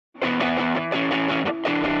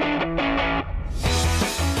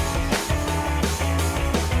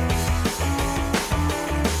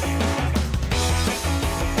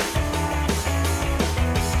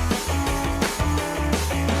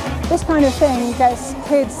This kind of thing gets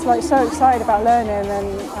kids like so excited about learning,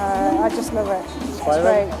 and I just love it.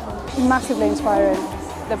 Inspiring? It's great, massively inspiring.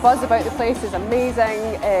 The buzz about the place is amazing.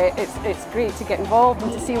 It's great to get involved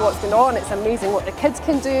and to see what's going on. It's amazing what the kids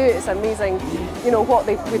can do. It's amazing, you know, what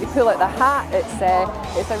they pull out the hat.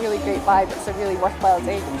 It's a really great vibe. It's a really worthwhile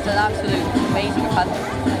day. It's an absolute amazing. I've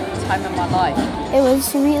had the time of my life. It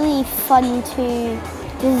was really fun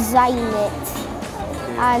to design it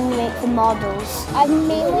and make the models. I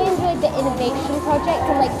mainly enjoyed the innovation project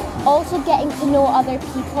and like also getting to know other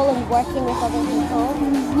people and working with other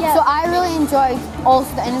people. Yeah. So I really enjoyed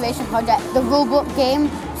also the innovation project, the robot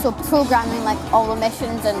game, so programming like all the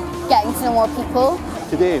missions and getting to know more people.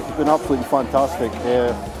 Today it's been absolutely fantastic.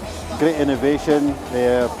 Great innovation,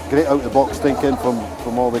 great out-of-the-box thinking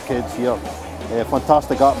from all the kids here.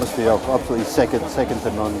 Fantastic atmosphere, absolutely second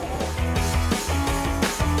to none.